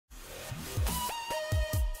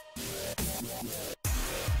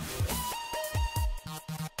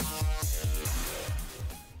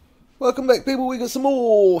Welcome back, people. We got some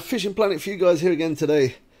more Fishing Planet for you guys here again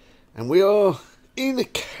today, and we are in the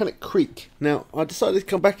Chinook Creek. Now, I decided to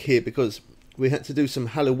come back here because we had to do some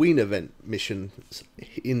Halloween event missions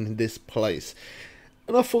in this place,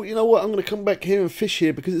 and I thought, you know what, I'm going to come back here and fish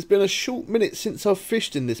here because it's been a short minute since I've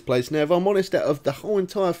fished in this place. Now, if I'm honest, out of the whole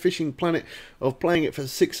entire Fishing Planet of playing it for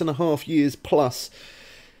 6.5 years plus,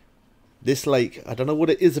 this lake, I don't know what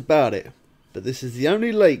it is about it, but this is the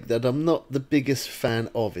only lake that I'm not the biggest fan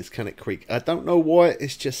of, is Chinook Creek. I don't know why,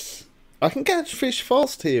 it's just, I can catch fish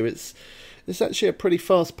fast here. It's actually a pretty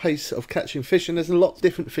fast pace of catching fish, and there's a lot of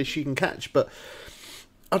different fish you can catch, but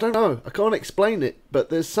I don't know, I can't explain it, but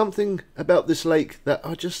there's something about this lake that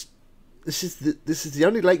I just, this is the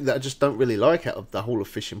only lake that I just don't really like out of the whole of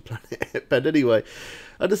Fishing Planet. But anyway,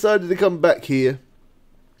 I decided to come back here.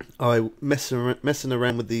 I messing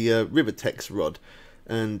around with the Rivertex rod,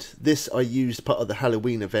 and this I used part of the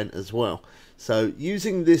Halloween event as well. So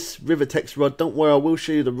using this Rivertex rod, don't worry, I will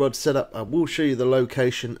show you the rod setup, I will show you the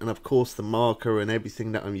location, and of course the marker and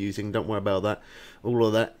everything that I'm using. Don't worry about that, all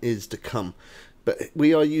of that is to come. But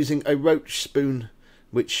we are using a roach spoon,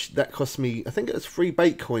 which that cost me, I think it was 3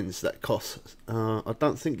 bait coins that cost. I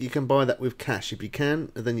don't think you can buy that with cash. If you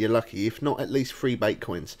can, then you're lucky. If not, at least 3 bait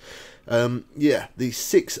coins. Yeah, the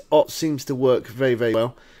 6/0 seems to work very, very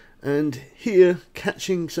well. And here,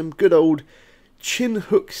 catching some good old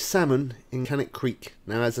Chinook salmon in Chinook Creek.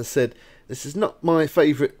 Now, as I said, this is not my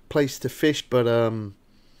favourite place to fish, but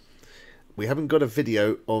we haven't got a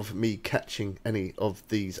video of me catching any of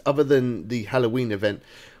these. Other than the Halloween event,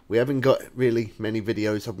 we haven't got really many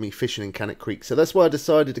videos of me fishing in Chinook Creek. So that's why I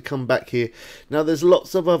decided to come back here. Now, there's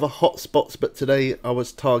lots of other hot spots, but today I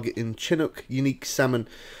was targeting Chinook unique salmon.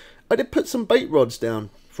 I did put some bait rods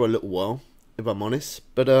down for a little while, if I'm honest,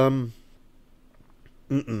 but I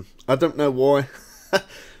don't know why,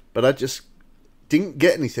 but I just didn't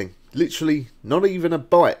get anything. Literally not even a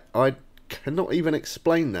bite. I cannot even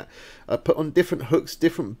explain that. I put on different hooks,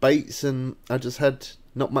 different baits, and I just had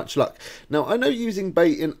not much luck. Now, I know using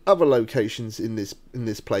bait in other locations in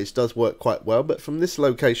this place does work quite well, but from this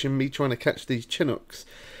location, me trying to catch these Chinooks,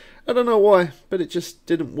 I don't know why, but it just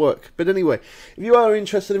didn't work. But anyway, if you are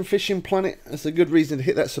interested in Fishing Planet, that's a good reason to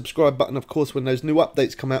hit that subscribe button. Of course, when those new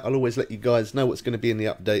updates come out, I'll always let you guys know what's going to be in the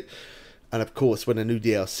update. And of course, when a new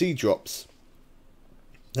DLC drops,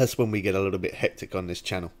 that's when we get a little bit hectic on this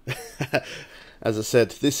channel. As I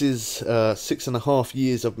said, this is 6.5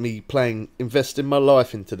 years of me investing my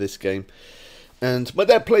life into this game. And my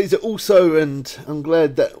dad plays it also, and I'm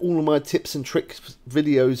glad that all of my tips and tricks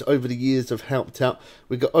videos over the years have helped out.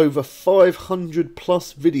 We've got over 500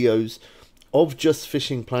 plus videos of Just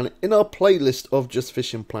Fishing Planet in our playlist of Just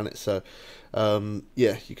Fishing Planet. So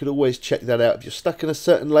yeah, you could always check that out if you're stuck in a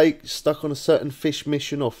certain lake, stuck on a certain fish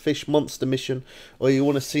mission or fish monster mission, or you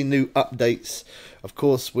want to see new updates. Of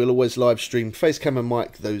course, we'll always live stream Facecam and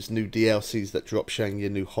Mike, those new DLCs that drop, showing you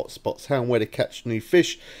new hotspots, how and where to catch new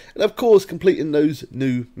fish, and of course completing those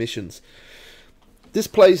new missions. This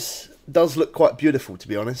place does look quite beautiful, to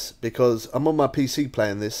be honest, because I'm on my PC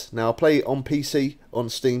playing this. Now, I play on PC on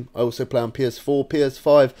Steam, I also play on PS4,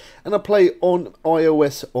 PS5, and I play on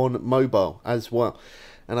iOS on mobile as well.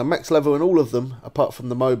 And I'm max level in all of them, apart from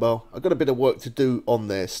the mobile. I've got a bit of work to do on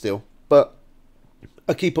there still, but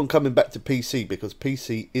I keep on coming back to PC because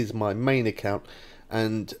PC is my main account,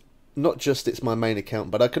 and not just it's my main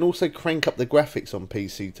account, but I can also crank up the graphics on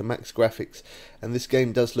PC to max graphics, and this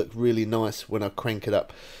game does look really nice when I crank it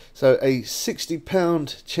up. So a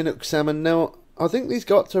 £60 Chinook salmon. Now, I think these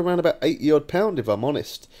go up to around about 80 odd pound, if I'm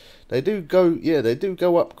honest. They do go, yeah, they do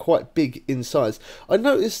go up quite big in size. I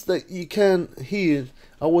noticed that you can here,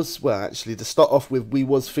 well, actually, to start off with, we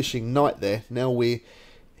was fishing night there. Now we're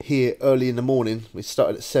here early in the morning. We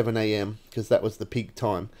started at 7 AM because that was the peak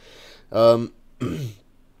time.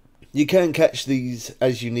 You can catch these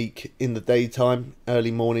as unique in the daytime,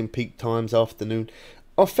 early morning, peak times, afternoon.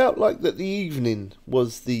 I felt like that the evening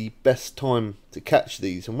was the best time to catch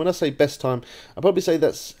these, and when I say best time, I probably say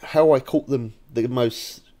that's how I caught them the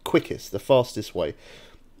most quickest, the fastest way,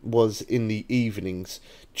 was in the evenings.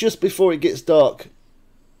 Just before it gets dark,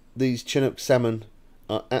 these Chinook salmon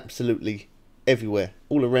are absolutely everywhere,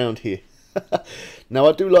 all around here. Now,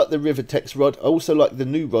 I do like the Rivertex rod. I also like the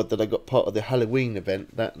new rod that I got part of the Halloween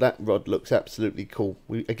event. That rod looks absolutely cool.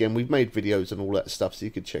 Again, we've made videos and all that stuff, so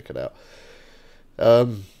you can check it out.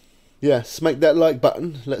 Yeah, smack that like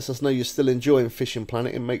button. Lets us know you're still enjoying Fishing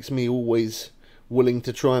Planet. It makes me always willing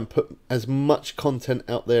to try and put as much content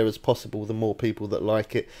out there as possible. The more people that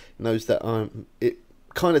like it knows that it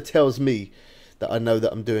kind of tells me that I know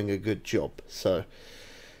that I'm doing a good job. So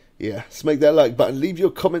Yeah, smack that like button. Leave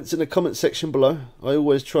your comments in the comment section below. I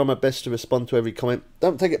always try my best to respond to every comment.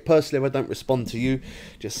 Don't take it personally if I don't respond to you.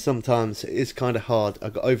 Just sometimes it is kind of hard.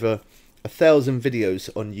 I've got over 1,000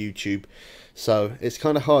 videos on YouTube, so it's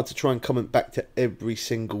kind of hard to try and comment back to every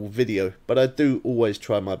single video, but I do always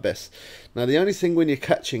try my best. Now, the only thing when you're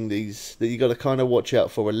catching these that you got to kind of watch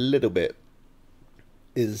out for a little bit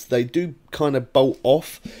is they do kind of bolt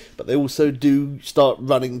off, but they also do start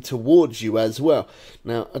running towards you as well.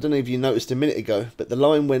 Now, I don't know if you noticed a minute ago, but the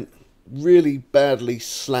line went really badly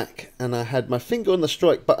slack, and I had my finger on the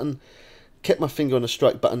strike button, kept my finger on the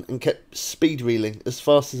strike button, and kept speed reeling as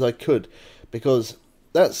fast as I could, because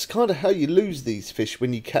that's kind of how you lose these fish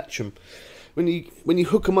when you catch them. When you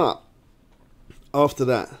hook them up, after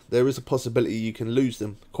that, there is a possibility you can lose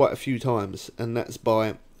them quite a few times, and that's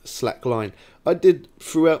by slack line. I did,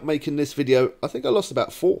 throughout making this video, I think I lost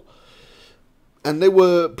about 4, and they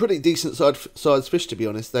were pretty decent sized fish, to be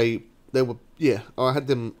honest. They were, yeah, I had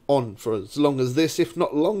them on for as long as this, if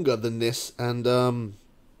not longer than this, and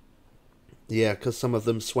yeah, because some of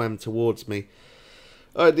them swam towards me.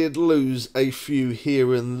 I did lose a few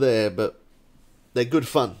here and there, but they're good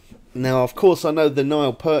fun. Now, of course, I know the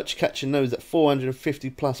Nile perch, catching those at 450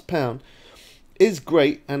 plus pound, is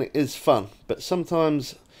great and it is fun, but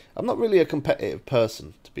sometimes I'm not really a competitive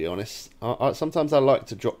person, to be honest. Sometimes I like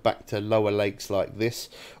to drop back to lower lakes like this,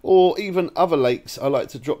 or even other lakes. I like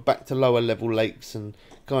to drop back to lower level lakes and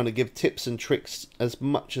kind of give tips and tricks as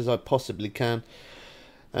much as I possibly can,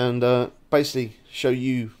 and basically show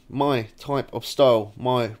you my type of style,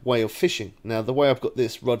 my way of fishing. Now, the way I've got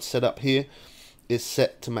this rod set up here is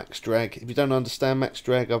set to max drag. If you don't understand max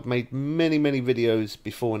drag, I've made many videos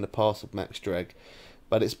before in the past of max drag,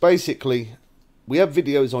 but it's basically, we have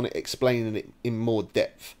videos on it explaining it in more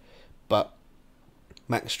depth, but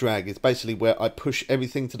max drag is basically where I push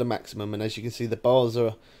everything to the maximum, and as you can see, the bars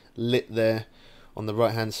are lit there on the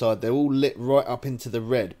right hand side. They're all lit right up into the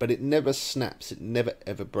red, but it never snaps, it never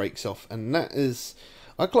ever breaks off, and that is,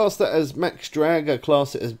 I class that as max drag. I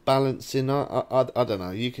class it as balancing. I don't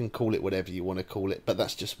know, you can call it whatever you want to call it, but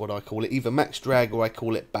that's just what I call it, either max drag or I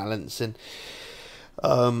call it balancing.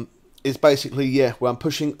 It's basically, yeah, where I'm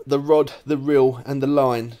pushing the rod, the reel and the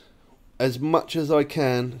line as much as I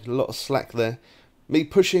can. A lot of slack there, me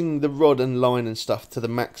pushing the rod and line and stuff to the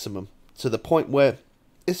maximum, to the point where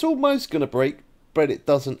it's almost gonna break, but it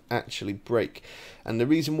doesn't actually break. And the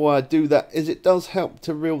reason why I do that is it does help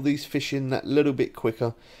to reel these fish in that little bit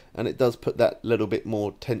quicker, and it does put that little bit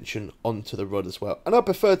more tension onto the rod as well. And I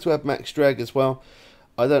prefer to have max drag as well.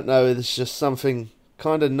 I don't know, there's just something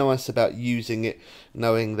kind of nice about using it,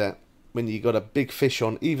 knowing that when you got a big fish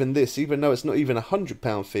on, even this, even though it's not even a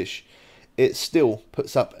 100-pound fish, it still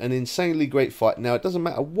puts up an insanely great fight. Now, it doesn't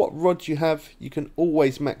matter what rod you have, you can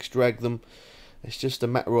always max drag them. It's just a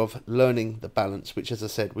matter of learning the balance, which, as I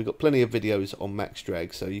said, we've got plenty of videos on max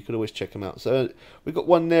drag, so you could always check them out. So we've got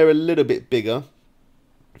one there a little bit bigger,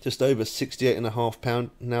 just over 68.5 pound.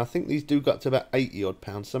 Now, I think these do go up to about 80 odd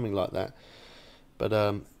pounds, something like that.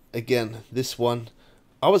 But again, this one,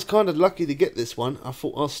 I was kind of lucky to get this one. I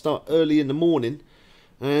thought I'll start early in the morning,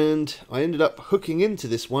 and I ended up hooking into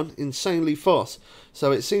this one insanely fast.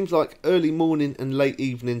 So it seems like early morning and late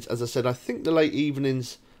evenings. As I said, I think the late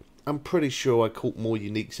evenings, I'm pretty sure I caught more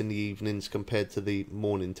uniques in the evenings compared to the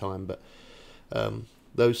morning time, but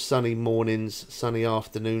those sunny mornings, sunny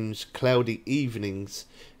afternoons, cloudy evenings,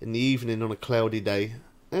 in the evening on a cloudy day,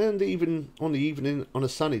 and even on the evening on a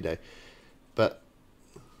sunny day. But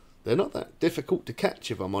they're not that difficult to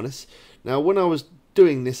catch, if I'm honest. Now, when I was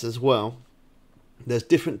doing this as well, there's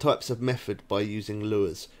different types of method by using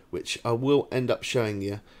lures, which I will end up showing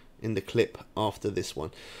you in the clip after this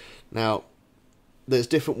one. Now, there's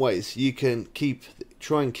different ways. You can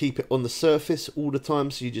try and keep it on the surface all the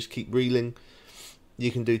time, so you just keep reeling.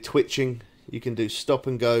 You can do twitching, you can do stop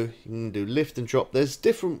and go, you can do lift and drop. There's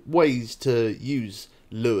different ways to use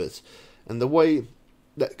lures, and the way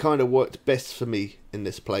that kind of worked best for me in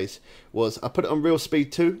this place was I put it on reel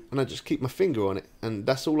speed 2 and I just keep my finger on it, and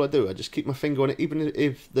that's all I do. I just keep my finger on it. Even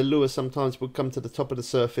if the lure sometimes would come to the top of the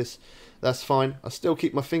surface, that's fine, I still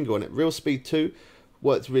keep my finger on it. Reel speed 2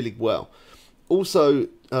 worked really well. Also,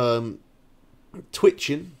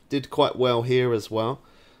 twitching did quite well here as well,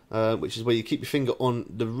 which is where you keep your finger on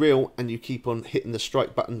the reel and you keep on hitting the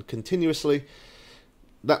strike button continuously.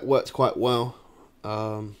 That worked quite well.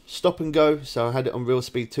 Stop and go, so I had it on reel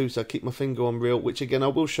speed 2, so I keep my finger on reel, which again I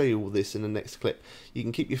will show you all this in the next clip. You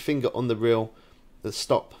can keep your finger on the reel, the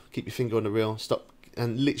stop, keep your finger on the reel, stop,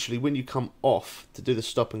 and literally when you come off to do the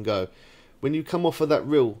stop and go, when you come off of that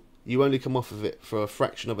reel, you only come off of it for a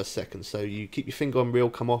fraction of a second. So you keep your finger on reel,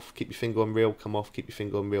 come off, keep your finger on reel, come off, keep your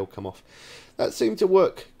finger on reel, come off. That seemed to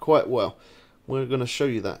work quite well. We're going to show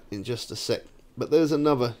you that in just a sec. But there's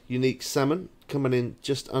another unique salmon coming in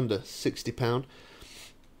just under £60.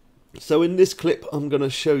 So in this clip I'm going to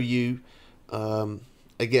show you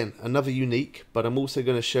again another unique, but I'm also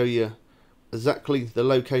going to show you exactly the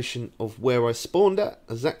location of where I spawned at,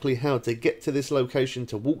 exactly how to get to this location,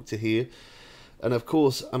 to walk to here, and of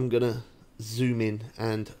course I'm going to zoom in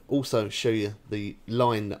and also show you the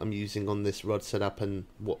line that I'm using on this rod setup and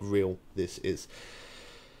what reel this is.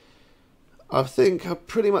 I think I've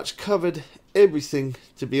pretty much covered everything,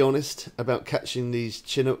 to be honest, about catching these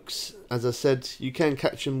Chinooks. As I said, you can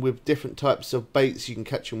catch them with different types of baits. You can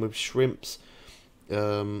catch them with shrimps,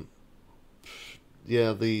 yeah,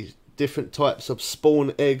 the different types of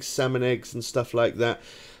spawn eggs, salmon eggs and stuff like that,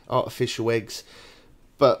 artificial eggs.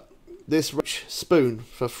 But this spoon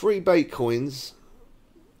for 3 bait coins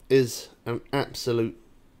is an absolute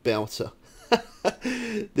belter.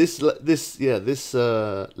 This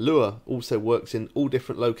lure also works in all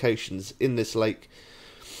different locations in this lake,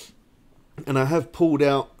 and I have pulled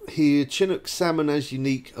out here Chinook Salmon as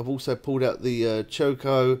unique. I've also pulled out the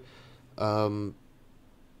Choco, that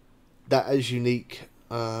as unique.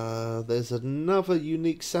 There's another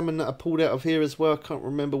unique salmon that I pulled out of here as well. I can't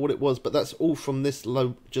remember what it was, but that's all from this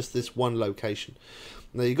just this one location.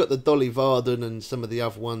 Now you've got the Dolly Varden and some of the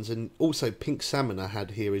other ones, and also pink salmon I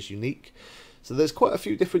had here as unique. So there's quite a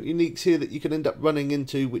few different uniques here that you can end up running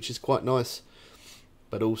into, which is quite nice.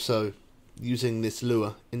 But also using this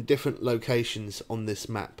lure in different locations on this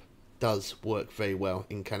map does work very well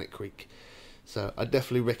in Cannock Creek. So I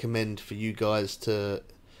definitely recommend for you guys to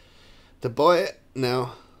buy it.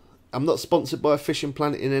 Now, I'm not sponsored by Fishing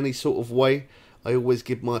Planet in any sort of way. I always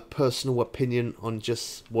give my personal opinion on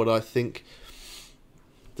just what I think.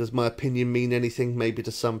 Does my opinion mean anything? Maybe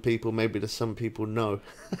to some people, maybe to some people no.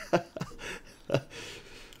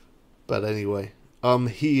 But anyway, I'm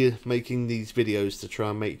here making these videos to try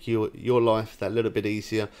and make your life that little bit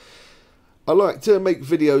easier. I like to make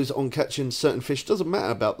videos on catching certain fish. Doesn't matter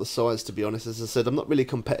about the size, to be honest. As I said, I'm not really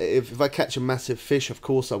competitive. If I catch a massive fish, of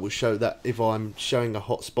course I will show that. If I'm showing a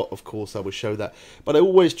hot spot, of course I will show that. But I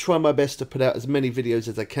always try my best to put out as many videos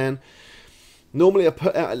as I can. Normally I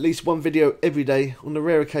put out at least one video every day. On the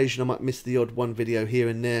rare occasion I might miss the odd one video here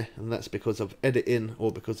and there, and that's because of editing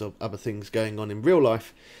or because of other things going on in real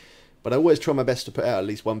life. But I always try my best to put out at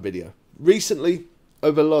least one video. Recently,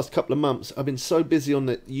 over the last couple of months, I've been so busy on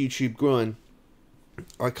the YouTube grind,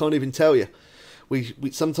 I can't even tell you. We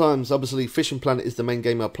sometimes, obviously, Fishing Planet is the main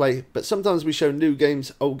game I play, but sometimes we show new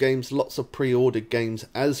games, old games, lots of pre-ordered games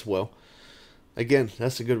as well. Again,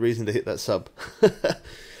 that's a good reason to hit that sub.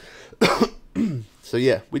 So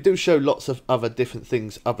yeah, we do show lots of other different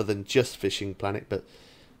things other than just Fishing Planet, but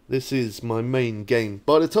this is my main game.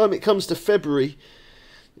 By the time it comes to February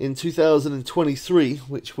in 2023,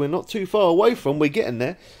 which we're not too far away from, we're getting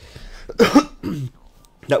there,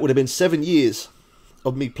 that would have been 7 years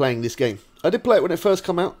of me playing this game. I did play it when it first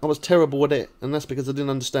came out. I was terrible at it, and that's because I didn't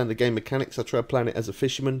understand the game mechanics. I tried playing it as a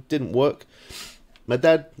fisherman, didn't work. My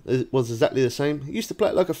dad was exactly the same. He used to play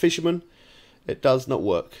it like a fisherman. It does not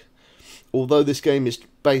work. Although this game is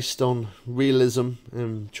based on realism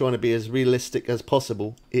and trying to be as realistic as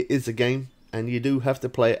possible, it is a game, and you do have to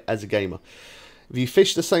play it as a gamer. If you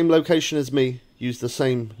fish the same location as me, use the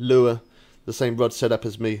same lure, the same rod setup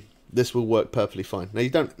as me, this will work perfectly fine. Now, you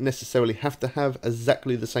don't necessarily have to have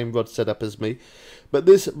exactly the same rod setup as me, but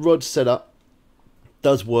this rod setup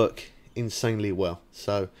does work insanely well.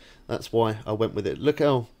 So that's why I went with it. Look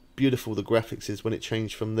how beautiful the graphics is when it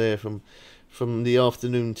changed from there, from the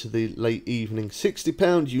afternoon to the late evening.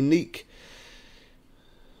 £60 unique.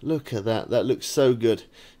 Look at that. That looks so good.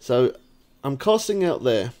 So I'm casting out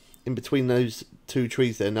there in between those two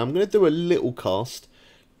trees there. Now I'm going to do a little cast.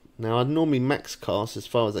 Now I normally max cast as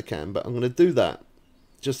far as I can, but I'm going to do that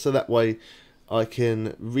just so that way I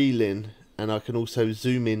can reel in and I can also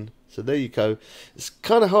zoom in. So there you go. It's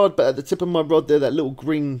kind of hard, but at the tip of my rod there, that little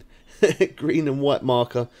green green and white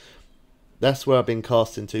marker, that's where I've been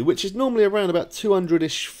casting to, which is normally around about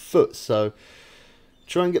 200-ish foot. So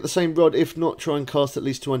try and get the same rod. If not, try and cast at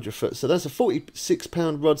least 200 foot. So that's a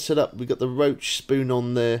 46-pound rod setup. We've got the roach spoon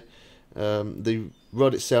on there. The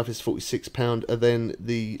rod itself is £46, and then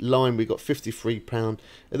the line we got £53,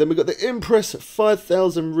 and then we got the Impress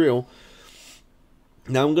 5000 reel.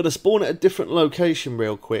 Now I'm going to spawn at a different location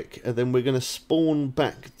real quick, and then we're going to spawn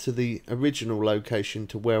back to the original location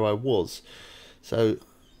to where I was, so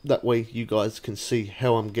that way you guys can see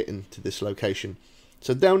how I'm getting to this location.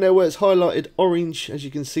 So down there where it's highlighted orange, as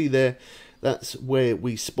you can see there, that's where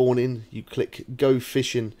we spawn in. You click go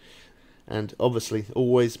fishing, and obviously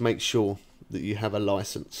always make sure that you have a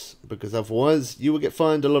license, because otherwise you will get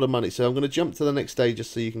fined a lot of money. So I'm going to jump to the next day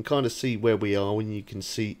just so you can kind of see where we are when you can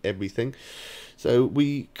see everything. So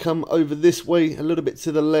we come over this way a little bit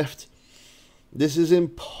to the left. This is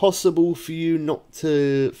impossible for you not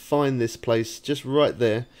to find this place, just right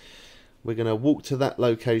there. We're going to walk to that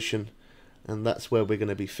location, and that's where we're going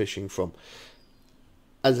to be fishing from.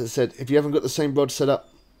 As I said, if you haven't got the same rod set up,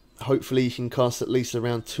 hopefully you can cast at least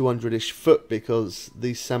around 200-ish foot, because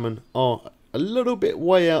these salmon are a little bit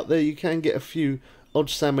way out there. You can get a few odd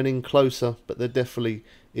salmon in closer, but there definitely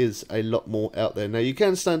is a lot more out there. Now you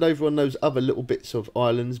can stand over on those other little bits of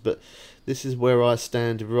islands, but this is where I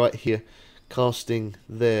stand right here, casting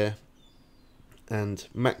there, and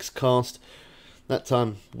max cast. That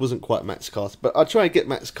time wasn't quite max cast, but I try and get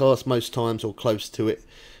max cast most times or close to it.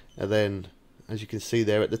 And then, as you can see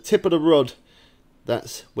there at the tip of the rod,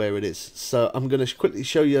 that's where it is. So I'm going to quickly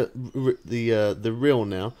show you the reel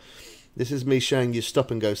now. This is me showing you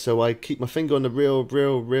stop and go. So I keep my finger on the reel,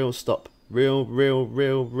 reel, stop, reel,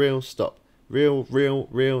 stop,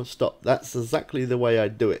 reel, stop. That's exactly the way I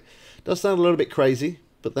do it. Does sound a little bit crazy,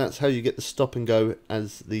 but that's how you get the stop and go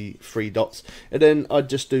as the 3 dots. And then I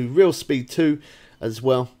just do reel speed 2 as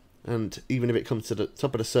well. And even if it comes to the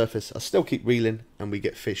top of the surface, I still keep reeling, and we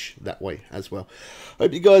get fish that way as well.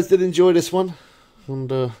 Hope you guys did enjoy this one, and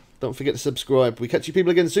don't forget to subscribe. We catch you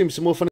people again soon for some more fun.